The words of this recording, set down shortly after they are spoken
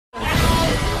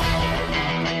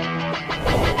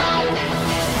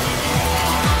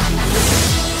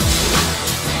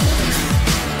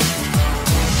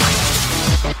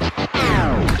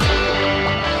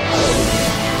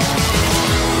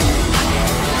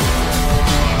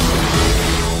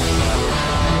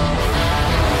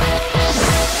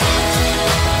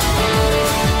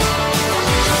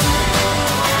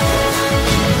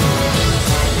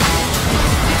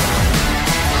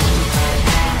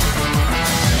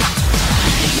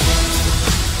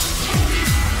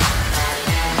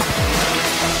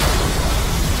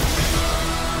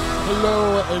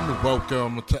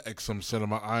Welcome to XM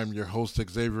Cinema. I'm your host,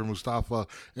 Xavier Mustafa,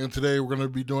 and today we're going to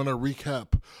be doing a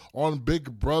recap on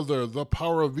Big Brother, The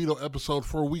Power of Veto episode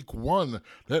for week 1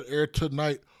 that aired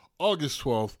tonight, August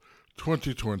 12th,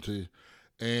 2020.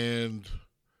 And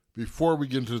before we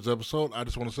get into this episode, I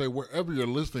just want to say, wherever you're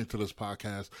listening to this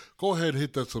podcast, go ahead and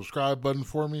hit that subscribe button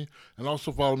for me, and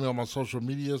also follow me on my social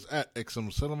medias at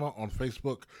XM Cinema on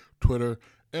Facebook, Twitter,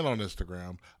 and on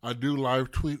Instagram. I do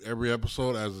live tweet every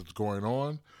episode as it's going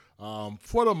on.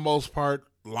 For the most part,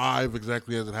 live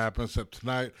exactly as it happened, except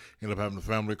tonight, ended up having a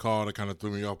family call that kind of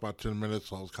threw me off by 10 minutes,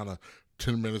 so I was kind of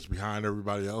 10 minutes behind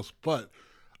everybody else, but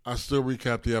I still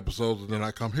recap the episodes, and then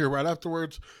I come here right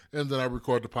afterwards, and then I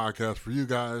record the podcast for you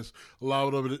guys. A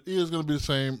lot of it is going to be the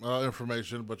same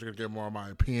information, but you're going to get more of my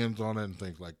opinions on it and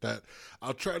things like that.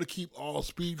 I'll try to keep all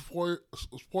speed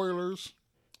spoilers,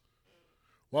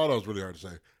 well, that was really hard to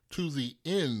say, to the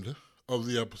end of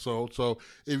the episode. So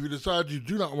if you decide you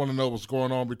do not want to know what's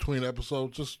going on between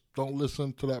episodes, just don't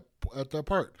listen to that at that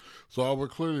part. So I will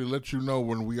clearly let you know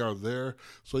when we are there,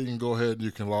 so you can go ahead and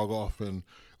you can log off and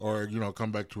or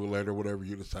come back to it later, whatever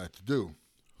you decide to do.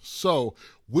 So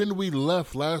when we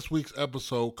left last week's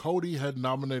episode, Cody had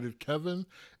nominated Kevin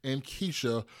and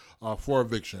Keisha for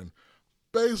eviction.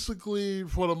 Basically,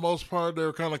 for the most part,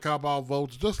 they're kind of cop-out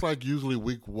votes, just like usually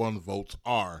week 1 votes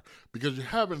are, because you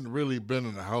haven't really been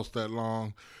in the house that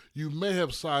long. You may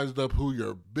have sized up who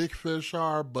your big fish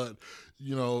are, but,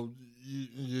 you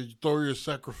throw your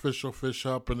sacrificial fish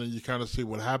up, and then you kind of see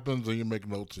what happens, and you make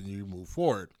notes, and you move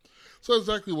forward. So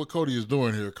exactly what Cody is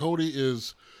doing here. Cody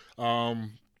is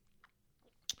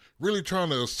really trying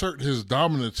to assert his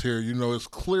dominance here. It's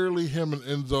clearly him and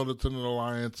Enzo that's in an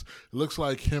alliance. It looks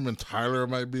like him and Tyler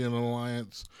might be in an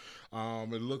alliance.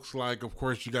 It looks like, of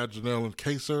course, you got Janelle and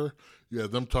Kaser. You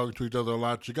have them talking to each other a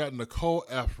lot. You got Nicole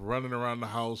F. running around the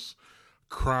house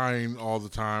crying all the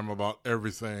time about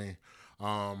everything.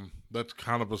 That's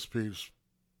kind of a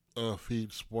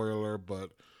feed spoiler, but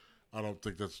I don't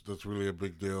think that's really a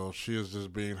big deal. She is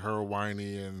just being her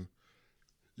whiny and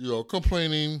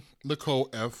complaining Nicole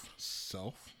F.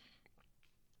 self.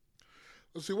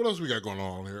 Let's see, what else we got going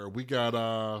on here? We got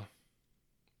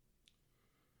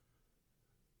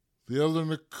the other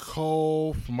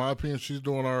Nicole, from my opinion, she's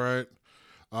doing all right.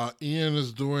 Ian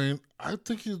is I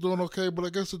think he's doing okay, but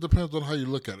I guess it depends on how you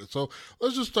look at it. So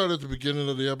let's just start at the beginning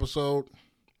of the episode.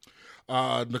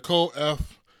 Nicole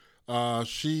F.,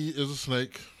 she is a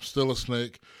snake, still a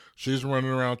snake. She's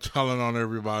running around telling on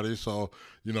everybody. So,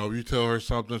 if you tell her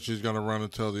something, she's going to run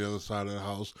and tell the other side of the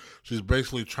house. She's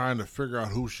basically trying to figure out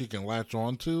who she can latch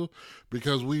on to,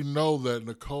 because we know that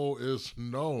Nicole is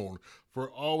known for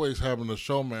always having a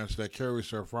showmance that carries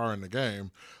her far in the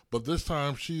game. But this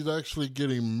time she's actually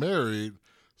getting married,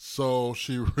 so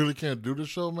she really can't do the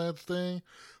showmance thing.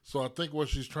 So I think what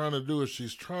she's trying to do is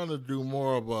she's trying to do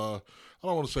more of a, I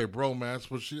don't want to say bromance,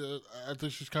 but I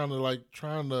think she's kind of like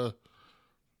trying to,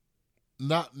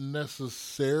 not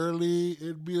necessarily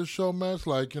it'd be a showmance,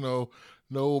 like, no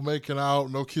making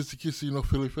out, no kissy, no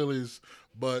fillies,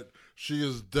 but she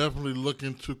is definitely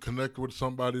looking to connect with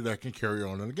somebody that can carry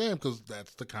on in the game, because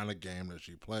that's the kind of game that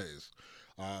she plays.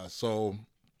 So,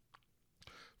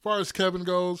 as far as Kevin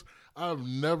goes, I've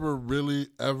never really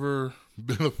ever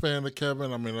been a fan of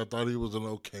Kevin. I mean, I thought he was an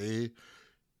okay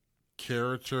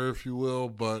character, if you will,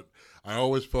 but I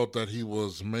always felt that he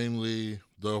was mainly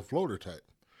the floater type.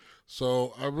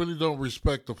 So I really don't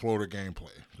respect the floater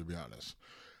gameplay, to be honest.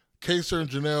 Kaser and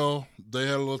Janelle, they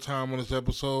had a little time on this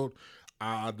episode.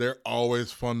 They're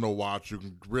always fun to watch. You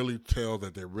can really tell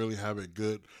that they really have a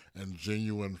good and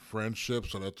genuine friendship,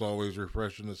 so that's always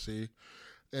refreshing to see.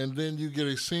 And then you get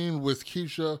a scene with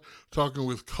Keisha talking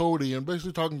with Cody and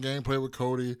basically talking gameplay with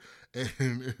Cody. And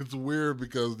it's weird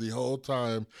because the whole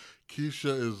time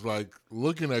Keisha is like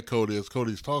looking at Cody as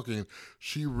Cody's talking,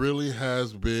 she really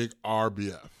has big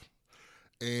RBF.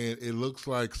 And it looks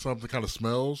like something kind of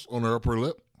smells on her upper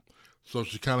lip. So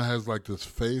she kind of has like this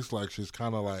face, like she's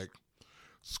kind of like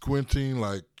squinting,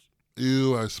 like,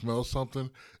 ew, I smell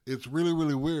something. It's really,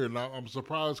 really weird. Now, I'm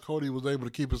surprised Cody was able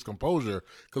to keep his composure,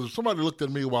 because if somebody looked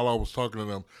at me while I was talking to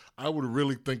them, I would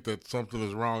really think that something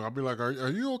is wrong. I'd be like, are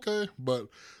you okay? But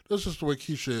that's just the way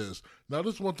Keisha is. Now,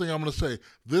 this is one thing I'm going to say.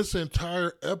 This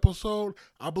entire episode,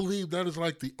 I believe that is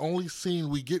like the only scene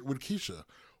we get with Keisha.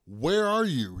 Where are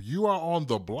you? You are on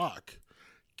the block.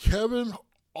 Kevin,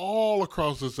 all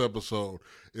across this episode,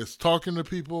 is talking to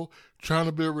people, trying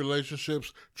to build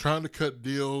relationships, trying to cut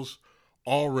deals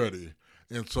already.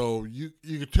 And so you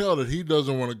can tell that he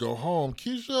doesn't want to go home.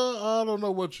 Keisha, I don't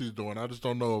know what she's doing. I just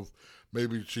don't know if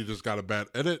maybe she just got a bad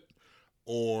edit,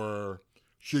 or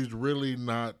she's really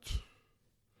not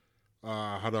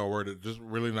how do I word it? Just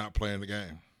really not playing the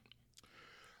game.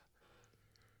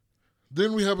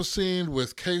 Then we have a scene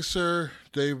with Kaysar,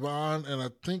 Devon, and I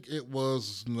think it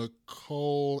was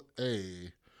Nicole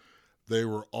A. They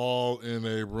were all in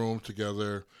a room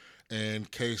together, and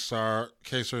Kaysar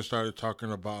started talking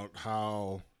about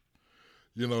how,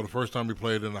 the first time he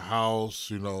played in the house,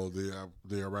 the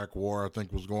Iraq War I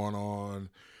think was going on,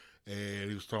 and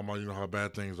he was talking about how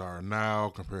bad things are now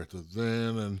compared to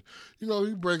then, and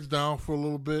he breaks down for a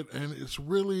little bit, and it's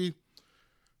really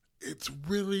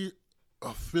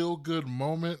a feel good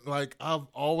moment. Like, I've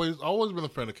always been a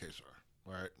fan of Kaysar,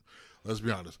 right? Let's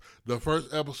be honest. The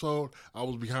first episode, I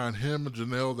was behind him and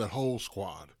Janelle, that whole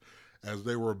squad, as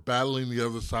they were battling the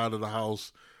other side of the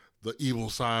house, the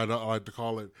evil side, I like to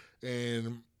call it.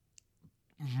 And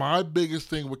my biggest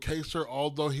thing with Kaysar,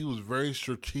 although he was very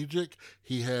strategic,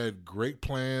 he had great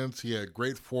plans, he had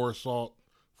great forethought,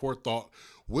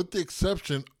 with the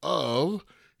exception of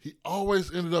he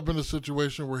always ended up in a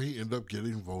situation where he ended up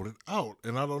getting voted out.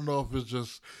 And I don't know if it's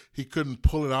just he couldn't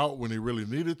pull it out when he really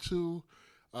needed to,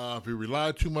 if he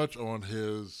relied too much on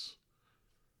his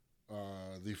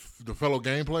the fellow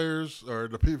game players or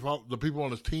the people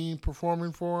on his team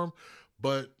performing for him.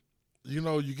 But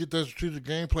you get that strategic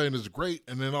gameplay and it's great,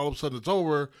 and then all of a sudden it's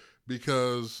over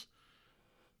because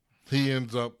he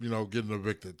ends up getting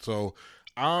evicted. So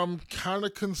I'm kind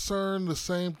of concerned the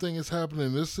same thing is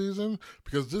happening this season,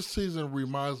 because this season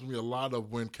reminds me a lot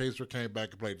of when Kaysar came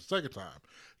back and played the second time.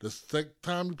 The second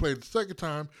time he played the second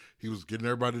time, he was getting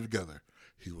everybody together.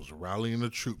 He was rallying the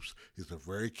troops. He's a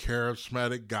very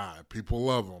charismatic guy. People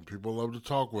love him. People love to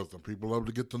talk with him. People love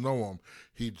to get to know him.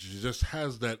 He just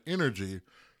has that energy.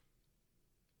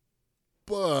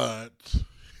 But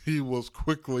he was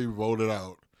quickly voted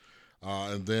out.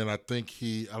 And then I think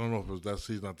I don't know if it was that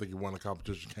season, I think he won the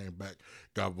competition, came back,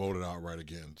 got voted out right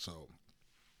again. So,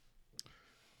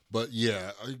 but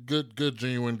yeah, a good,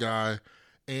 genuine guy.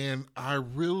 And I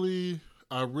really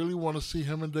want to see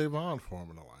him and Devon form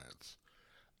an alliance.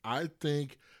 I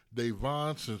think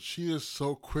Devon, since she is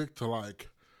so quick to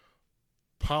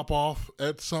pop off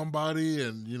at somebody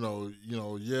and,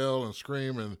 yell and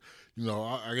scream and,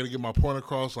 I got to get my point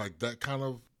across, like that kind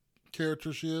of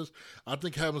character she is. I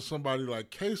think having somebody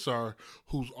like Kaysar,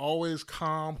 who's always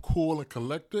calm, cool, and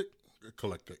collected,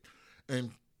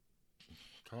 and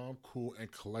calm, cool,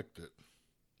 and collected,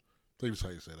 I think that's how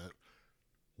you say that,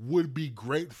 would be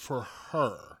great for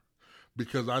her,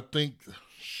 because I think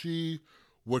she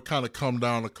would kind of come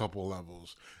down a couple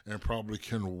levels and probably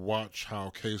can watch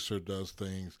how Kaysar does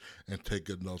things and take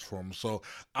good notes from him. So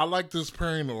I like this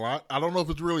pairing a lot. I don't know if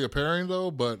it's really a pairing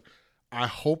though, but I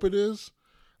hope it is.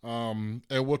 And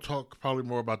we'll talk probably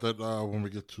more about that when we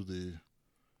get to the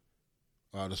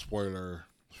spoiler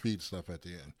feed stuff at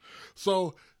the end.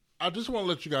 So I just want to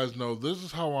let you guys know this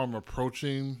is how I'm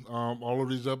approaching all of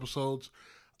these episodes.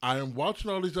 I am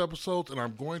watching all these episodes, and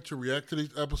I'm going to react to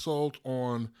these episodes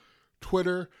on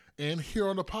Twitter and here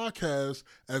on the podcast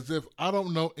as if I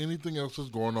don't know anything else is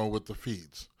going on with the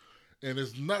feeds. And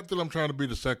it's not that I'm trying to be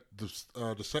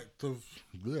deceptive.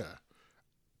 Yeah.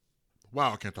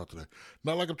 Wow, I can't talk today.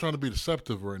 Not like I'm trying to be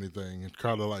deceptive or anything and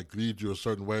try to lead you a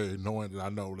certain way, knowing that I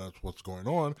know that's what's going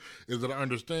on. Is that I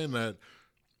understand that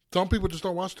some people just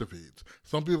don't watch the feeds.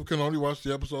 Some people can only watch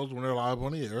the episodes when they're live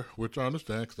on the air, which I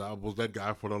understand because I was that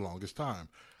guy for the longest time.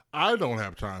 I don't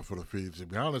have time for the feeds. To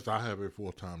be honest, I have a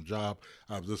full-time job.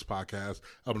 I have this podcast.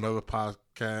 I have another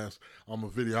podcast. I'm a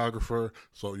videographer,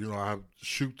 so, I have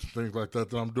shoots and things like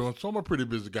that I'm doing. So I'm a pretty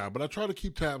busy guy, but I try to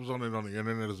keep tabs on it on the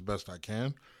internet as best I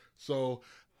can. So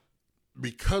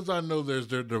because I know there's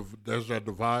that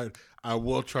divide, I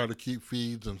will try to keep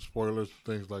feeds and spoilers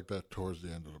and things like that towards the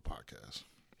end of the podcast.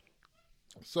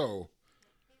 So,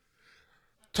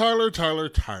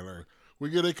 Tyler. We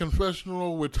get a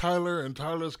confessional with Tyler, and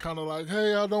Tyler's kind of like,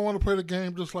 hey, I don't want to play the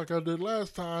game just like I did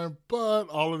last time, but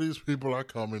all of these people are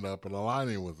coming up and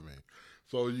aligning with me.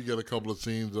 So you get a couple of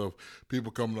scenes of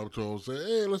people coming up to him and say,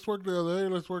 hey, let's work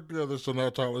together. So now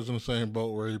Tyler's in the same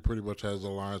boat where he pretty much has an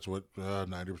alliance with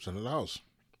 90% of the house.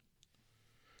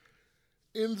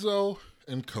 Enzo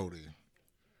and Cody.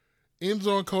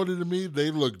 Enzo and Cody, to me, they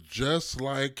look just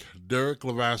like Derek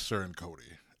Levasseur and Cody.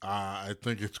 I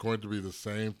think it's going to be the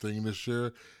same thing this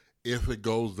year if it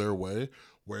goes their way,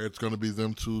 where it's going to be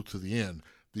them two to the end.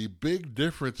 The big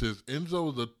difference is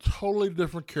Enzo is a totally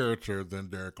different character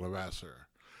than Derek Levasseur.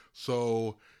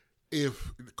 So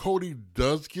if Cody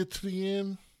does get to the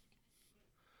end,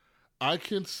 I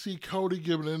can see Cody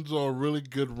giving Enzo a really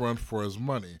good run for his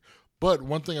money. But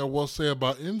one thing I will say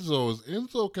about Enzo is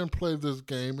Enzo can play this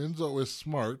game. Enzo is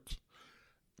smart.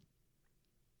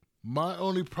 My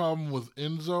only problem with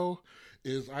Enzo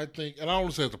is I think, and I don't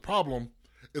want to say it's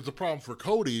a problem for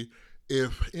Cody.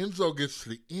 If Enzo gets to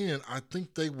the end, I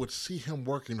think they would see him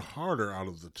working harder out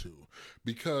of the two,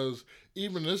 because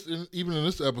even in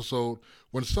this episode,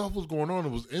 when stuff was going on,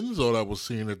 it was Enzo that was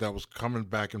seeing it, that was coming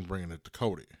back and bringing it to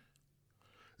Cody.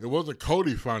 It wasn't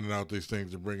Cody finding out these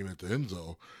things and bringing it to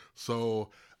Enzo. So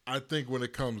I think when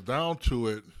it comes down to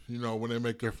it, when they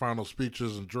make their final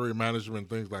speeches and jury management and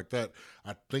things like that,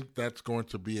 I think that's going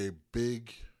to be a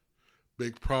big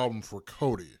problem for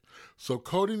Cody. So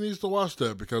Cody needs to watch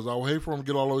that, because I would hate for him to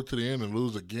get all the way to the end and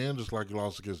lose again, just like he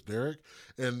lost against Derek.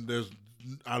 And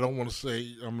I don't want to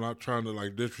say, I'm not trying to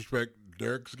like disrespect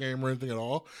Derek's game or anything at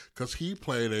all, because he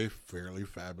played a fairly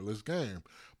fabulous game.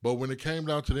 But when it came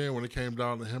down to the end, when it came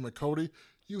down to him and Cody,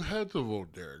 you had to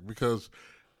vote Derek, because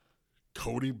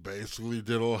Cody basically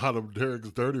did a lot of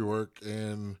Derek's dirty work.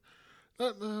 And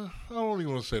I don't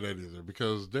even want to say that either,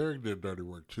 because Derek did dirty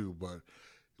work too. But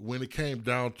when it came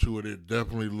down to it, it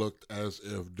definitely looked as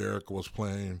if Derek was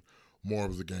playing more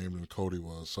of the game than Cody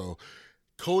was. So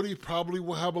Cody probably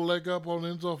will have a leg up on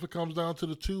Enzo if it comes down to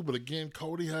the two. But again,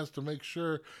 Cody has to make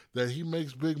sure that he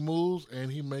makes big moves,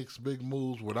 and he makes big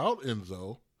moves without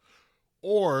Enzo.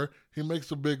 Or he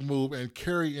makes a big move and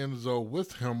carry Enzo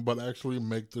with him, but actually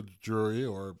make the jury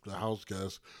or the house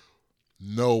guests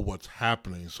know what's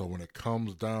happening. So when it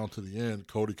comes down to the end,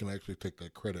 Cody can actually take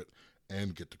that credit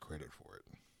and get the credit for it.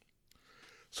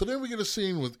 So then we get a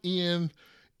scene with Ian.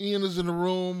 Ian is in the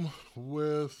room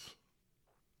with,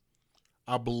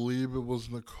 I believe it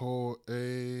was Nicole A.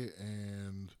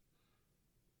 and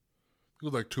it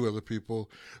was like two other people.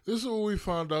 This is where we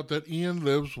found out that Ian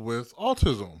lives with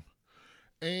autism.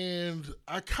 And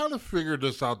I kind of figured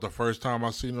this out the first time I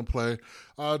seen him play,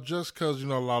 just because, a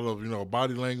lot of,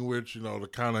 body language, the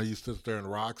kind of he sits there and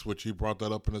rocks, which he brought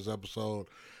that up in his episode,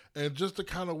 and just the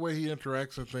kind of way he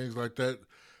interacts and things like that.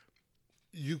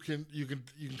 You can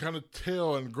kind of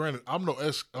tell, and granted, I'm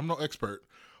no expert,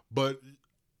 but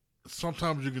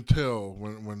sometimes you can tell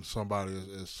when somebody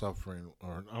is suffering,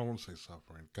 or I don't want to say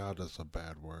suffering. God, that's a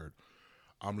bad word.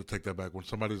 I'm going to take that back. When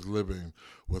somebody's living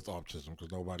with autism,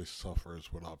 because nobody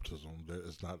suffers with autism.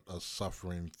 It's not a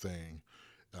suffering thing.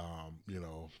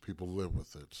 People live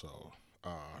with it. So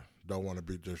don't want to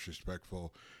be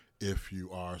disrespectful if you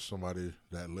are somebody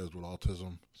that lives with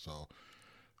autism. So,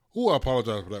 I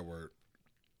apologize for that word.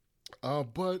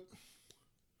 But,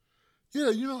 yeah,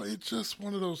 it's just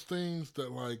one of those things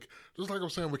that, like, just like I'm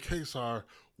saying with Kesar,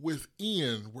 with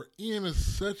Ian, where Ian is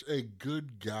such a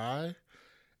good guy.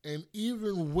 And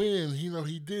even when,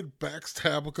 he did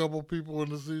backstab a couple people in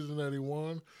the season that he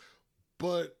won,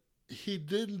 but he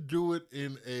didn't do it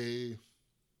in a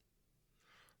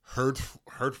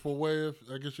hurtful way, if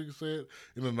I guess you could say it,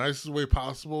 in the nicest way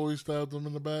possible. He stabbed them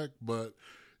in the back, but,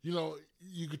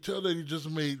 you could tell that he just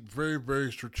made very,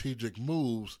 very strategic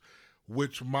moves,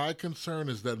 which my concern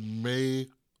is that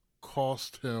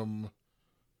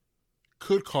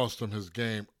could cost him his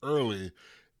game early,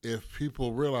 if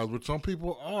people realize, which some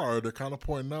people are, they're kind of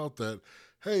pointing out that,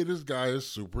 hey, this guy is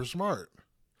super smart.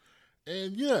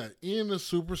 And yeah, Ian is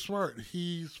super smart.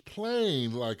 He's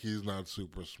playing like he's not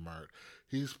super smart.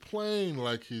 He's playing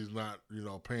like he's not,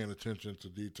 paying attention to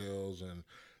details, and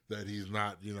that he's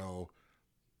not,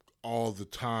 all the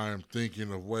time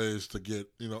thinking of ways to get,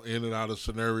 in and out of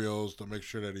scenarios to make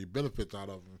sure that he benefits out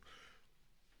of them.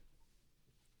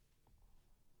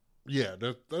 Yeah,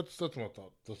 that's my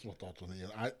thought. That's my thoughts on Ian.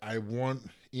 I want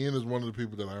Ian is one of the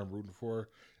people that I'm rooting for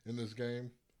in this game.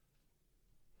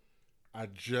 I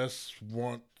just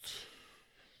want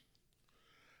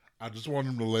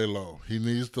him to lay low. He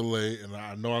needs to lay, and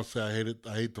I know I say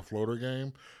I hate the floater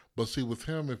game, but see, with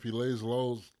him, if he lays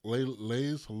low,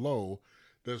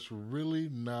 that's really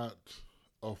not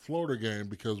a floater game,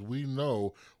 because we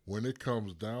know when it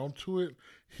comes down to it,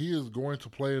 he is going to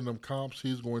play in them comps.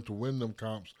 He's going to win them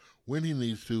comps when he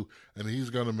needs to, and he's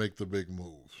going to make the big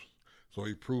moves. So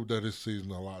he proved that this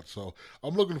season a lot. So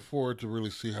I'm looking forward to really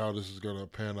see how this is going to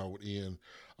pan out with Ian.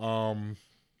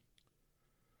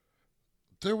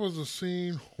 There was a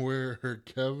scene where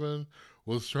Kevin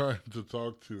was trying to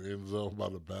talk to Enzo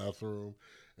about the bathroom,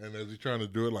 and as he's trying to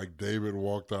do it, like, David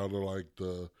walked out of like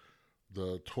the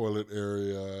toilet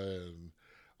area, and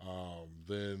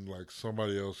then like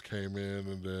somebody else came in,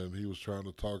 and then he was trying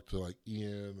to talk to like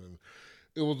Ian, and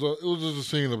it was just a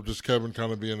scene of just Kevin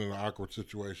kind of being in an awkward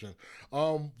situation.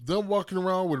 Them walking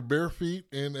around with bare feet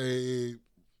in a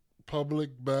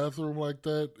public bathroom like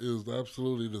that is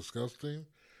absolutely disgusting.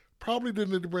 Probably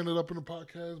didn't need to bring it up in the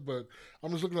podcast, but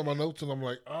I'm just looking at my notes and I'm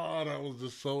like, that was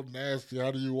just so nasty.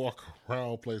 How do you walk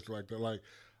around a place like that? Like,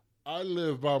 I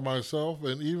live by myself,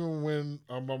 and even when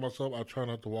I'm by myself, I try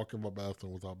not to walk in my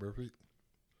bathroom without bare feet.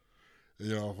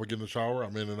 You know, if I get in the shower,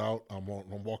 I'm in and out. I'm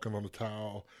walking on the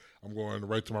towel. I'm going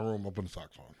right to my room. I'm putting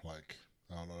socks on. Like,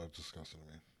 I don't know. That's disgusting to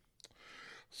me.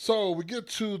 So we get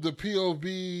to the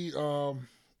POV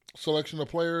selection of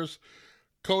players.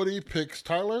 Cody picks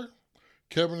Tyler.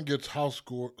 Kevin gets house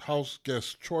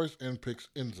guest choice and picks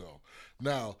Enzo.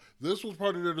 Now, this was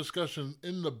part of their discussion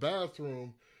in the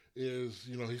bathroom. Is,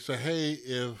 you know, he said, "Hey,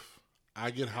 if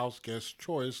I get house guest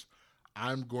choice,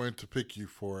 I'm going to pick you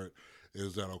for it.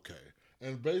 Is that okay?"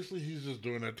 And basically, he's just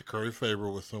doing that to curry favor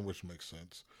with him, which makes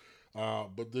sense.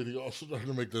 But then he also started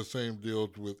to make the same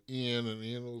deal with Ian, and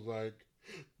Ian was like,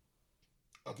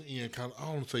 I think Ian kind of, I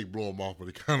don't want to say blow him off, but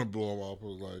he kind of blew him off. It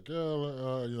was like,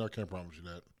 yeah, you know, I can't promise you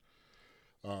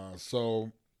that.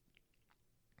 So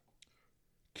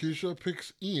Keisha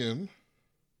picks Ian,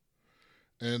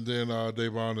 and then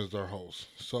Davon is our host.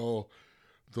 So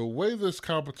the way this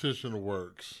competition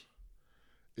works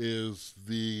is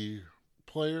the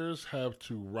players have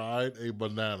to ride a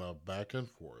banana back and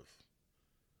forth.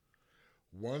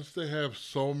 Once they have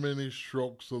so many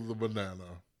strokes of the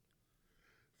banana,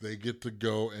 they get to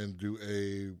go and do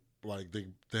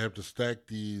they have to stack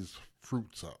these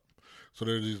fruits up. So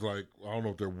there's these like, I don't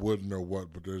know if they're wooden or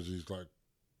what, but there's these like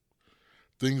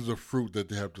things of fruit that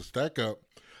they have to stack up.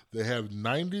 They have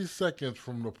 90 seconds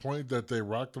from the point that they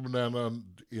rock the banana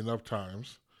enough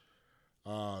times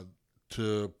uh,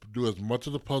 to do as much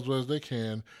of the puzzle as they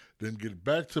can, then get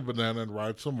back to banana and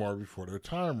ride some more before their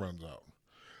time runs out.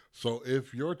 So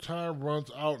if your time runs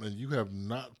out and you have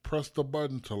not pressed the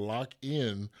button to lock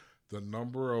in the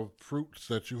number of fruits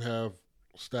that you have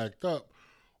stacked up,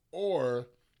 or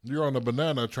you're on a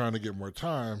banana trying to get more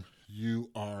time, you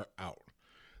are out.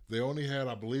 They only had,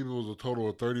 I believe it was a total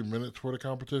of 30 minutes for the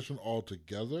competition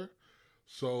altogether.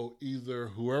 So either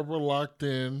whoever locked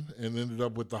in and ended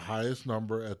up with the highest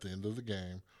number at the end of the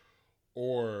game,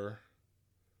 or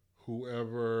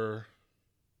whoever.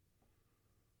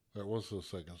 What's the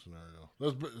second scenario?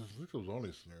 I think it was only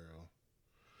a scenario.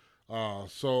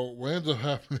 So what ends up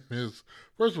happening is,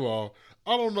 first of all,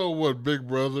 I don't know what Big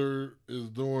Brother is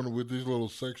doing with these little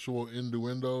sexual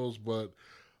innuendos, but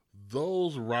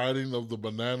those riding of the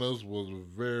bananas was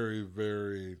very,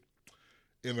 very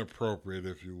inappropriate,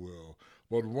 if you will.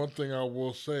 But one thing I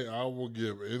will say, I will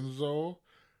give Enzo,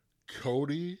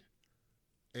 Cody,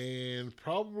 and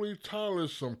probably Tyler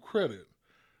some credit.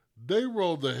 They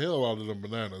rolled the hell out of the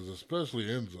bananas, especially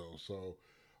Enzo. So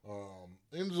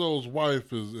Enzo's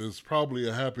wife is probably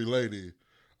a happy lady,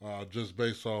 just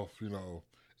based off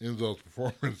Enzo's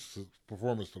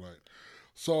performance tonight.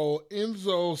 So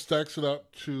Enzo stacks it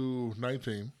up to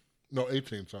 19, no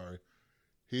 18. Sorry,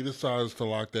 he decides to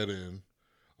lock that in.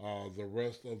 The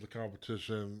rest of the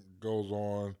competition goes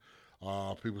on.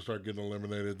 People start getting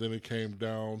eliminated. Then it came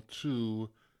down to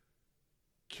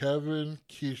Kevin,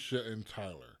 Keisha, and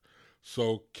Tyler.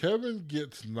 So Kevin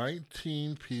gets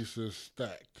 19 pieces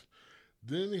stacked.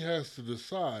 Then he has to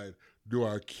decide, do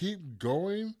I keep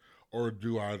going or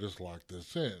do I just lock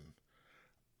this in?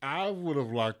 I would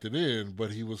have locked it in,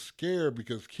 but he was scared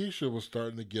because Keisha was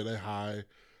starting to get a high,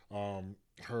 a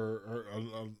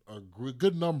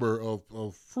good number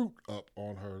of fruit up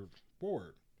on her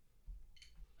board.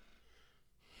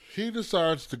 He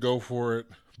decides to go for it,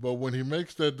 but when he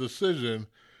makes that decision,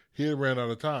 he had ran out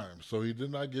of time. So he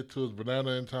did not get to his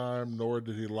banana in time, nor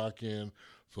did he lock in.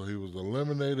 So he was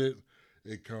eliminated.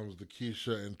 It comes to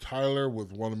Keisha and Tyler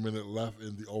with 1 minute left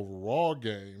in the overall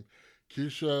game.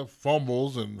 Keisha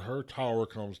fumbles and her tower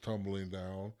comes tumbling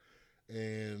down,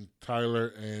 and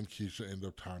Tyler and Keisha end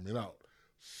up timing out.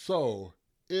 So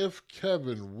if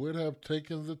Kevin would have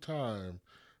taken the time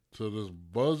to just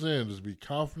buzz in, just be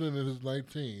confident in his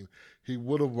 19, he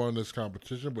would have won this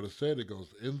competition. But instead, it goes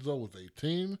to Enzo with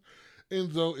 18.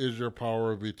 Enzo is your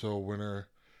power veto winner,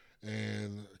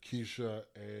 and Keisha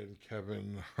and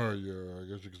Kevin are your, I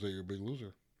guess you could say, your big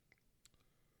loser.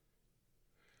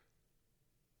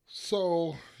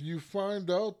 So you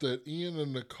find out that Ian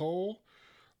and Nicole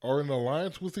are in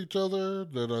alliance with each other,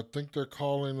 that I think they're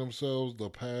calling themselves the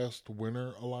Past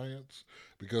Winner Alliance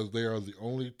because they are the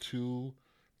only two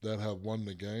that have won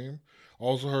the game.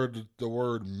 Also heard the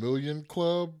word Million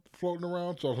Club floating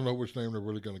around, so I don't know which name they're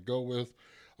really going to go with.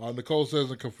 Nicole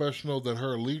says in confessional that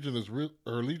her allegiance is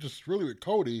really with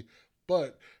Cody,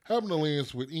 but having an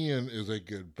alliance with Ian is a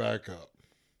good backup.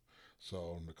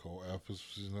 So Nicole F is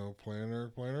playing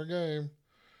her game,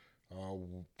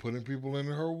 putting people in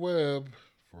her web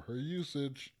for her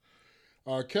usage.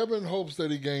 Kevin hopes that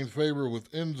he gains favor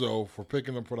with Enzo for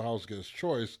picking him for the house guest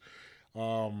choice.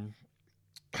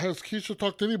 has Keisha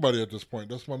talked to anybody at this point?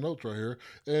 That's my notes right here.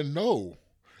 And no.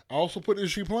 I also put,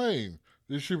 is she playing?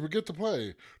 Did she forget to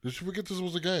play? Did she forget this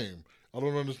was a game? I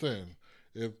don't understand.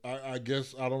 If I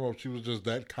guess I don't know if she was just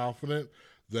that confident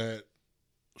that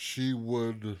she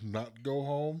would not go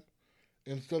home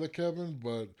instead of Kevin,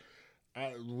 but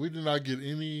we did not get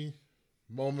any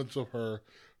moments of her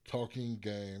talking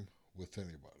game with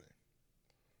anybody.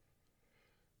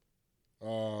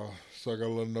 So I got a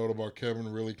little note about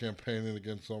Kevin really campaigning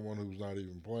against someone who's not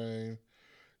even playing.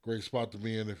 Great spot to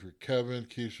be in if you're Kevin.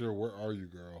 Keisha, where are you,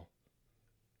 girl?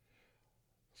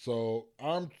 So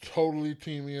I'm totally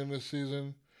Team Ian this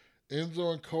season.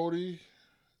 Enzo and Cody.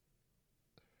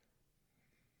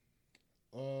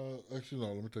 Actually,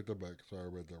 no. Let me take that back. Sorry, I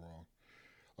read that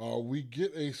wrong. We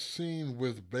get a scene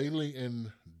with Bailey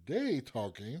and Day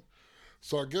talking.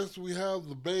 So I guess we have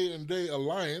the Bay and Day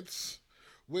alliance,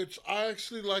 which I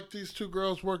actually like these two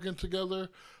girls working together.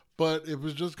 But if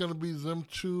it's just going to be them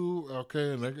two,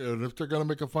 okay, and if they're going to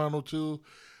make a final two,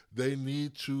 they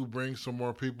need to bring some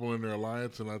more people in their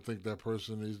alliance, and I think that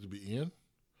person needs to be in.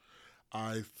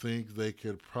 I think they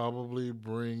could probably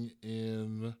bring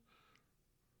in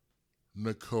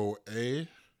Nicole A,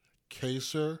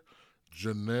 Kaser,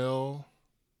 Janelle.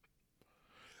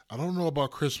 I don't know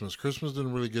about Christmas. Christmas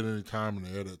didn't really get any time in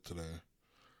the edit today.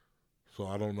 So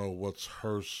I don't know what's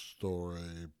her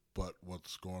story, but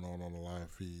what's going on the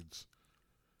live feeds.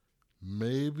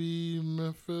 Maybe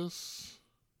Memphis.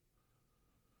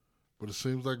 But it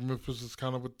seems like Memphis is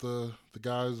kind of with the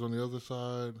guys on the other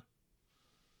side.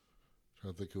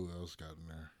 Trying to think who else got in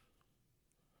there.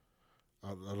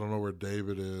 I don't know where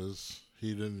David is.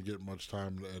 He didn't get much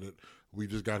time to edit. We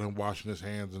just got him washing his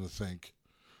hands in the sink,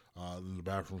 in the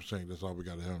bathroom sink. That's all we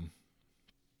got of him.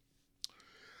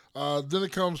 Then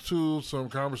it comes to some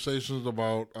conversations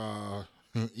about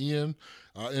Ian.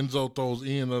 Enzo throws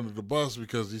Ian under the bus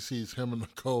because he sees him and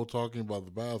Nicole talking about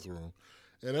the bathroom.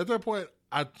 And at that point,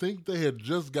 I think they had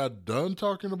just got done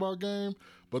talking about game,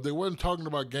 but they weren't talking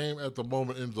about game at the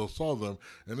moment Enzo saw them.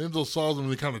 And Enzo saw them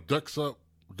and he kind of ducks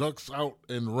out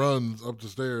and runs up the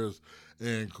stairs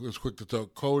and is quick to tell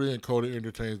Cody, and Cody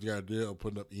entertains the idea of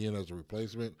putting up Ian as a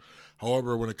replacement.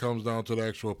 However, when it comes down to the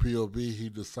actual POV, he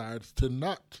decides to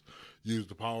not use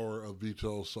the power of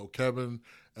veto. So Kevin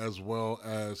as well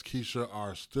as Keisha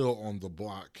are still on the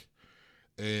block.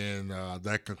 And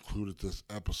that concluded this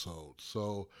episode.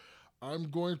 So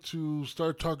I'm going to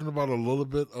start talking about a little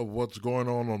bit of what's going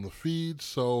on the feed.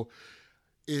 So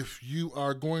if you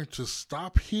are going to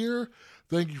stop here,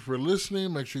 thank you for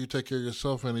listening. Make sure you take care of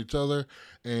yourself and each other.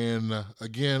 And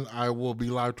again, I will be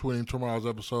live tweeting tomorrow's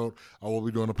episode. I will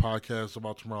be doing a podcast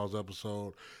about tomorrow's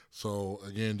episode. So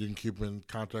again, you can keep in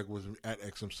contact with me at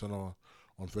XMCenter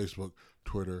on Facebook,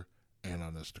 Twitter, and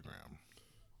on Instagram.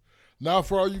 Now,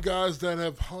 for all you guys that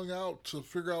have hung out to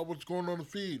figure out what's going on the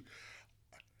feed,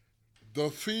 the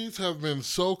feeds have been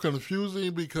so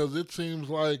confusing because it seems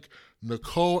like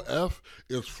Nicole F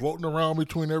is floating around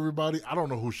between everybody. I don't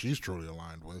know who she's truly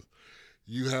aligned with.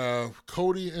 You have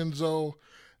Cody, Enzo,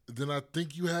 then I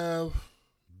think you have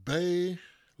Bailey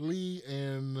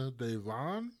and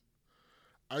Devon,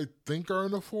 I think are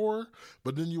in the 4.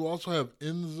 But then you also have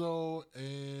Enzo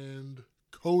and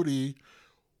Cody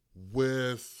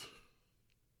with,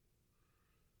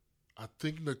 I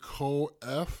think, Nicole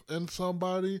F and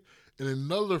somebody in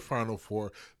another Final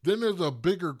 4. Then there's a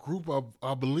bigger group of,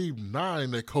 I believe,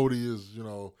 9 that Cody is,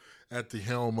 at the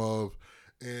helm of.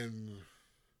 And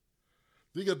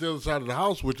then you got the other side of the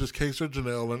house, which is Kaser,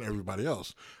 Janelle, and everybody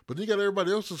else. But then you got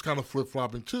everybody else that's kind of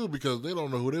flip-flopping too because they don't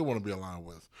know who they want to be aligned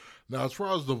with. Now, as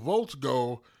far as the votes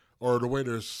go, or the way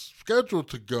they're scheduled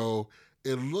to go,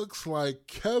 it looks like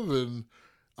Kevin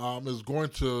is going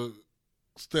to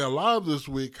stay alive this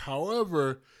week.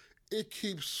 However, it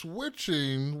keeps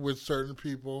switching with certain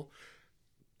people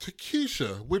to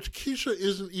Keisha, which Keisha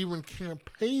isn't even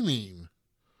campaigning,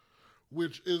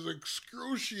 which is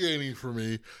excruciating for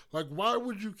me. Like, why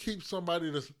would you keep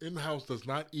somebody that's in-house that's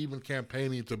not even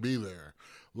campaigning to be there?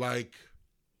 Like,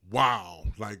 wow.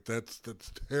 Like, that's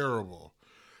terrible.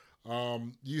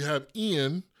 You have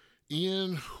Ian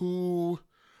who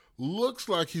looks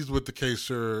like he's with the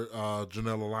Kaser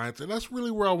Janelle Alliance, and that's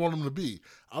really where I want him to be.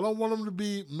 I don't want him to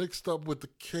be mixed up with the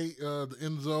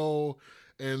Enzo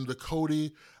and the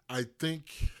Cody. I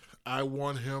think I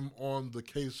want him on the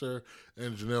Kaser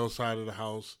and Janelle side of the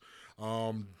house.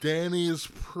 Danny is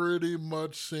pretty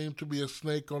much seemed to be a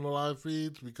snake on the live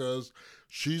feeds because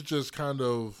she's just kind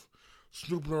of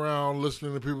snooping around,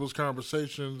 listening to people's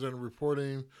conversations and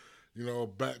reporting,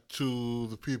 back to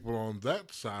the people on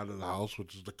that side of the house,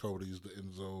 which is the Codys, the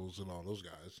Enzos, and all those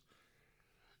guys.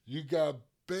 You got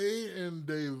Bay and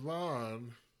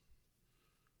Devon,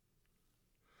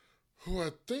 who I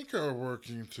think are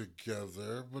working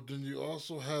together, but then you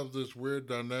also have this weird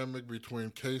dynamic between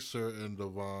Kaser and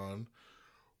Devon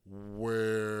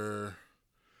where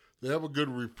they have a good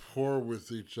rapport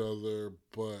with each other,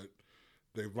 but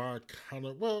Devon kind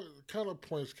of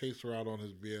points Kaser out on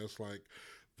his BS. Like,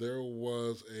 there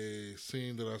was a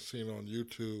scene that I seen on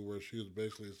YouTube where she was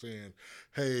basically saying,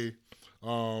 "Hey,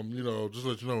 just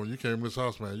let you know, when you came to this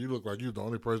house, man, you look like you're the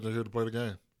only person here to play the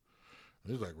game."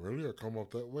 And he's like, "Really? Or come up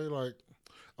that way?" Like,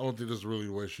 I don't think that's really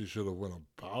the way she should have went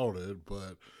about it,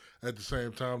 but at the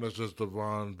same time, that's just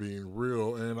Devon being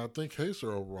real, and I think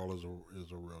Kaser overall is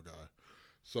a real guy.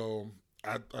 So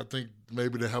I think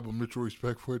maybe they have a mutual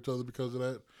respect for each other because of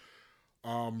that.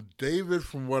 David,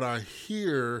 from what I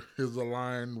hear, is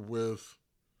aligned with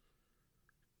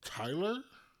Tyler,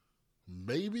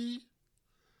 maybe.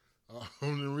 The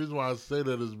reason why I say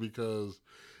that is because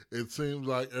it seems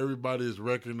like everybody is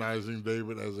recognizing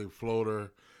David as a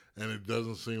floater, and it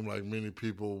doesn't seem like many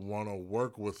people want to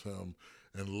work with him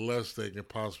unless they can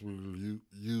possibly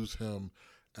use him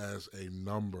as a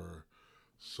number.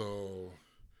 So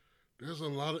there's a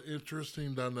lot of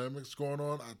interesting dynamics going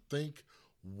on. I think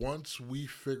once we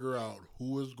figure out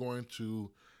who is going to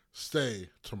stay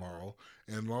tomorrow,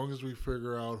 and long as we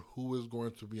figure out who is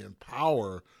going to be in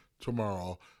power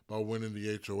tomorrow by winning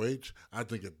the HOH, I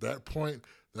think at that point,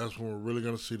 that's when we're really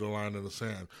going to see the line in the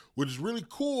sand, which is really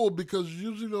cool because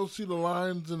you usually don't see the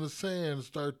lines in the sand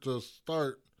start until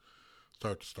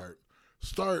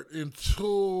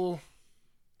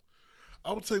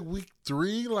I would say week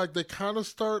 3. Like, they kind of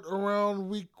start around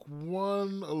week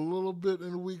 1, a little bit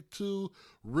in week 2,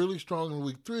 really strong in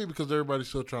week 3 because everybody's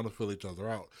still trying to fill each other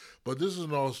out. But this is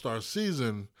an all-star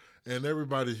season, and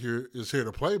everybody here is here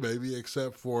to play, baby,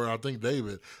 except for, I think,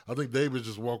 David. I think David's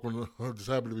just just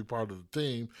happy to be part of the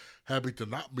team, happy to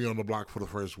not be on the block for the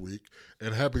first week,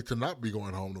 and happy to not be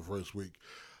going home the first week.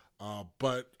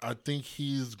 But I think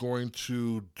he's going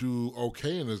to do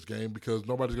okay in this game because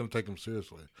nobody's going to take him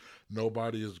seriously.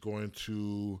 Nobody is going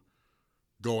to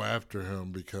go after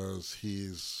him because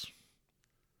he's,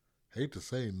 hate to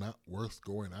say, not worth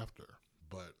going after.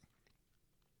 But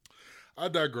I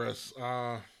digress.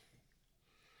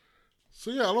 So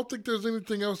yeah, I don't think there's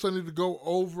anything else I need to go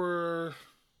over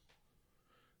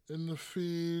in the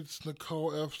feeds.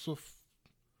 Nicole F's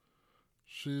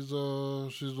she's a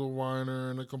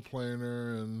whiner and a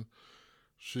complainer, and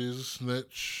she's a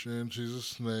snitch and she's a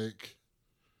snake.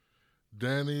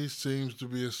 Danny seems to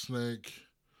be a snake.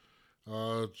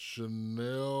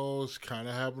 Janelle is kind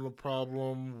of having a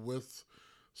problem with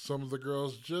some of the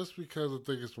girls just because I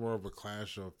think it's more of a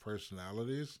clash of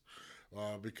personalities.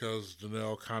 Because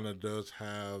Janelle kind of does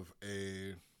have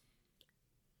she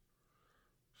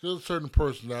has a certain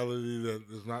personality that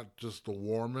is not just the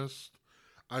warmest,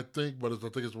 I think, but I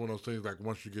think it's one of those things like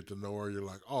once you get to know her, you're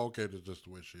like, oh, okay, that's just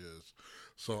the way she is.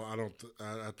 So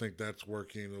I think that's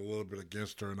working a little bit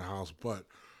against her in the house, but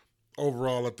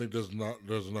overall, I think there's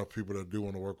enough people that do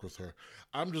want to work with her.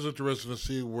 I'm just interested to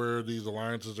see where these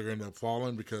alliances are going to end up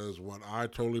falling because what I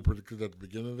totally predicted at the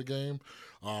beginning of the game,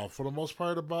 for the most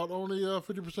part, about only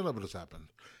 50% of it has happened.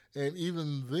 And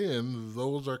even then,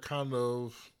 those are kind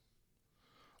of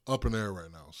up in the air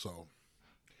right now. So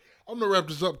I'm going to wrap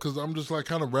this up because I'm just like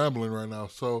kind of rambling right now.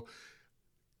 So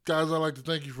guys, I'd like to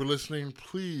thank you for listening.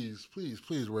 Please,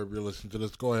 wherever you're listening to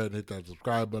this, go ahead and hit that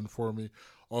subscribe button for me.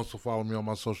 Also, follow me on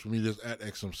my social medias at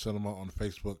XM Cinema on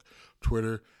Facebook,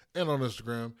 Twitter, and on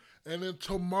Instagram. And then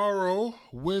tomorrow,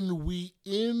 when we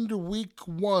end week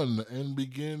 1 and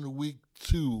begin week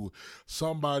 2,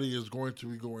 somebody is going to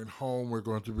be going home. We're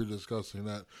going to be discussing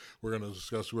that. We're going to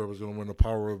discuss whoever's going to win the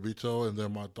Power of Veto and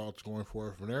then my thoughts going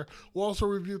forward from there. We'll also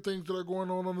review things that are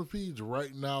going on the feeds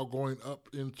right now going up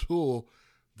until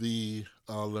the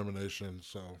elimination.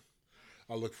 So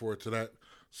I look forward to that.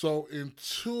 So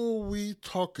until we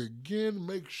talk again,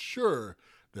 make sure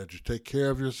that you take care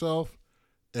of yourself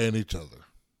and each other.